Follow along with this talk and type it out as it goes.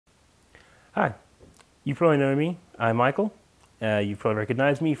Hi, you probably know me. I'm Michael. You probably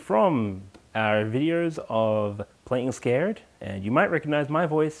recognize me from our videos of Playing Scared, and you might recognize my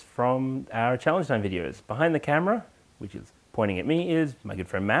voice from our challenge time videos. Behind the camera, which is pointing at me, is my good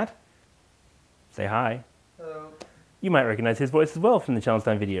friend Matt. Say hi. Hello. You might recognize his voice as well from the challenge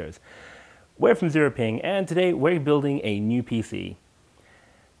time videos. We're from Zer0 Ping, and today we're building a new PC.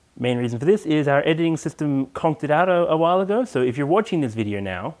 Main reason for this is our editing system conked it out a while ago, so if you're watching this video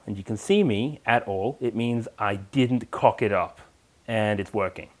now and you can see me at all, it means I didn't cock it up and it's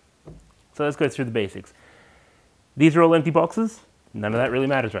working. So let's go through the basics. These are all empty boxes. None of that really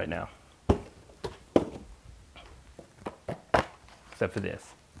matters right now. Except for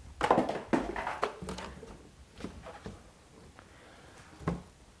this.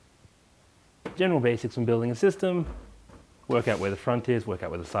 General basics when building a system. Work out where the front is, work out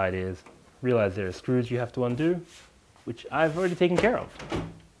where the side is. Realize there are screws you have to undo, which I've already taken care of.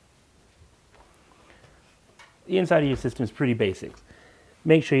 The inside of your system is pretty basic.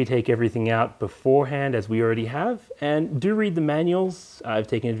 Make sure you take everything out beforehand, as we already have, and do read the manuals. I've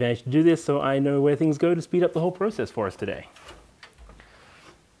taken advantage to do this so I know where things go to speed up the whole process for us today.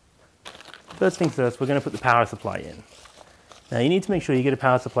 First things first, we're going to put the power supply in. Now you need to make sure you get a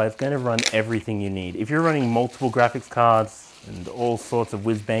power supply that's going to run everything you need. If you're running multiple graphics cards and all sorts of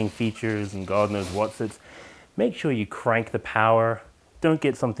whiz-bang features and God knows what's it, make sure you crank the power, don't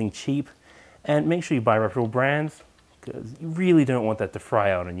get something cheap, and make sure you buy reputable brands, because you really don't want that to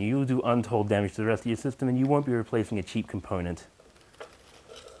fry out on you. You'll do untold damage to the rest of your system and you won't be replacing a cheap component.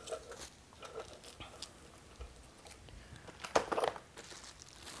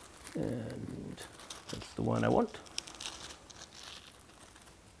 And that's the one I want.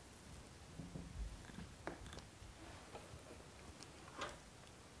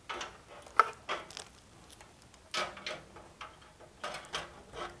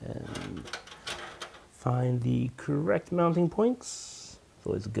 And find the correct mounting points. It's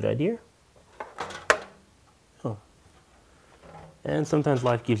always a good idea. Oh. And sometimes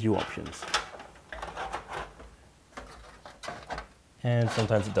life gives you options. And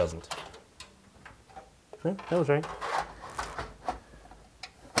sometimes it doesn't. No, that was right.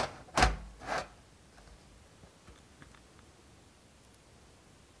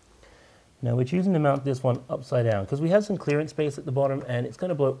 Now we're choosing to mount this one upside down because we have some clearance space at the bottom and it's going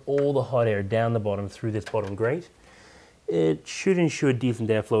to blow all the hot air down the bottom through this bottom grate. It should ensure decent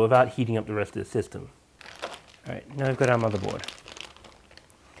airflow without heating up the rest of the system. Alright, now we've got our motherboard.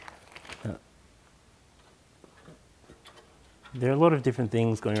 There are a lot of different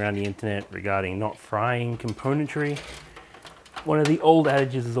things going around the internet regarding not frying componentry. One of the old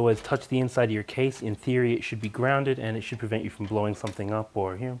adages is always touch the inside of your case. In theory, it should be grounded and it should prevent you from blowing something up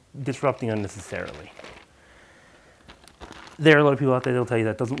or disrupting unnecessarily. There are a lot of people out there that will tell you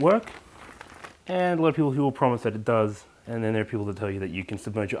that doesn't work, and a lot of people who will promise that it does, and then there are people that tell you that you can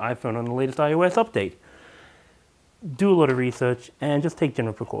submerge your iPhone on the latest iOS update. Do a lot of research and just take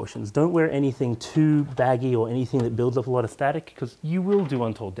general precautions. Don't wear anything too baggy or anything that builds up a lot of static, because you will do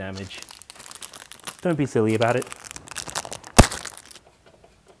untold damage. Don't be silly about it.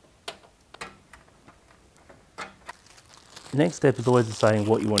 The next step is always deciding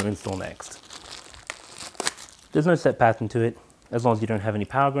what you want to install next. There's no set pattern to it. As long as you don't have any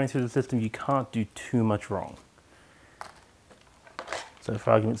power going through the system, you can't do too much wrong. So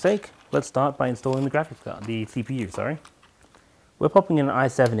for argument's sake, let's start by installing the graphics card, the CPU, sorry. We're popping an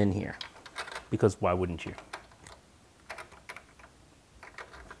i7 in here, because why wouldn't you?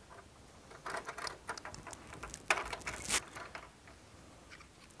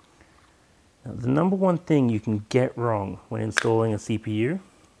 Now, the number one thing you can get wrong when installing a CPU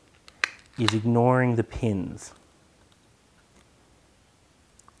is ignoring the pins.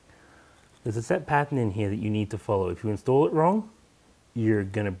 There's a set pattern in here that you need to follow. If you install it wrong, you're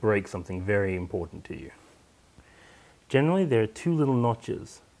going to break something very important to you. Generally, there are two little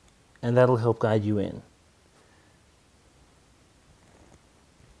notches, and that'll help guide you in.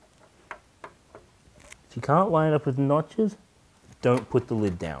 If you can't line it up with the notches, don't put the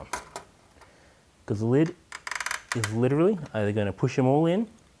lid down, because the lid is literally either going to push them all in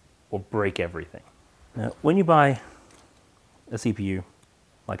or break everything. Now, when you buy a CPU,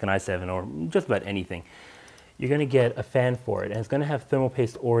 like an i7 or just about anything, you're going to get a fan for it, and it's going to have thermal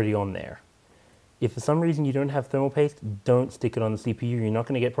paste already on there. If for some reason you don't have thermal paste, don't stick it on the CPU. You're not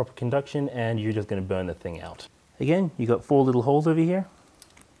going to get proper conduction, and you're just going to burn the thing out. Again, you've got 4 little holes over here.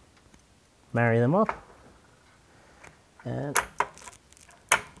 Marry them up, and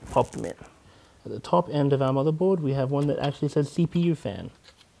pop them in. At the top end of our motherboard, we have one that actually says CPU fan.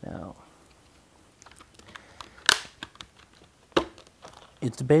 Now,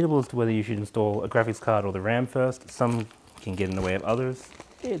 It's debatable as to whether you should install a graphics card or the RAM first. Some can get in the way of others.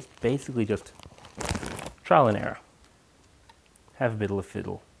 It's basically just trial and error. Have a bit of a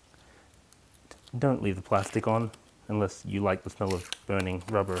fiddle. Don't leave the plastic on unless you like the smell of burning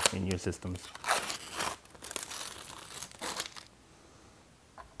rubber in your systems.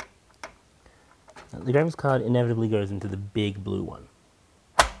 Now, the graphics card inevitably goes into the big blue one.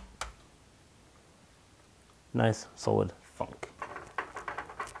 Nice solid funk.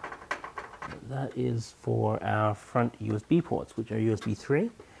 That is for our front USB ports, which are USB 3.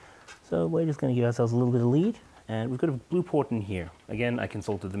 So we're just going to give ourselves a little bit of lead, and we've got a blue port in here. Again, I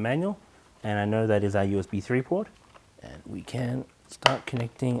consulted the manual, and I know that is our USB 3 port. And we can start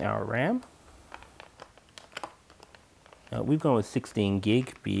connecting our RAM. Now, we've gone with 16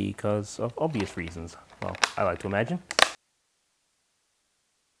 gig because of obvious reasons. Well, I like to imagine.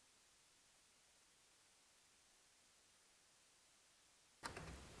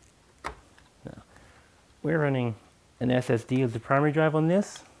 Now, we're running an SSD as the primary drive on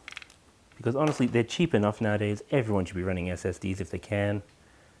this because honestly, they're cheap enough nowadays. Everyone should be running SSDs if they can.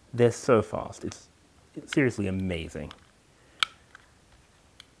 They're so fast. It's seriously amazing.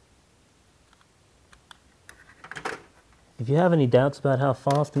 If you have any doubts about how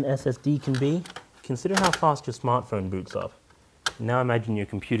fast an SSD can be, consider how fast your smartphone boots up. Now imagine your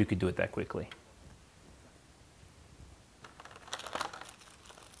computer could do it that quickly.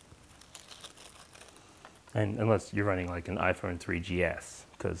 And unless you're running like an iPhone 3GS,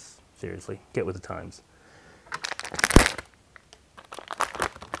 because seriously, get with the times.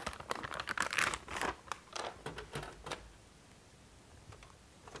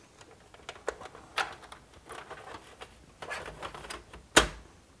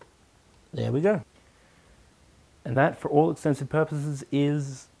 There we go. And that, for all extensive purposes,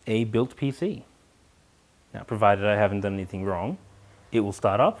 is a built PC. Now, provided I haven't done anything wrong, it will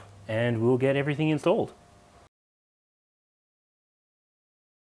start up and we'll get everything installed.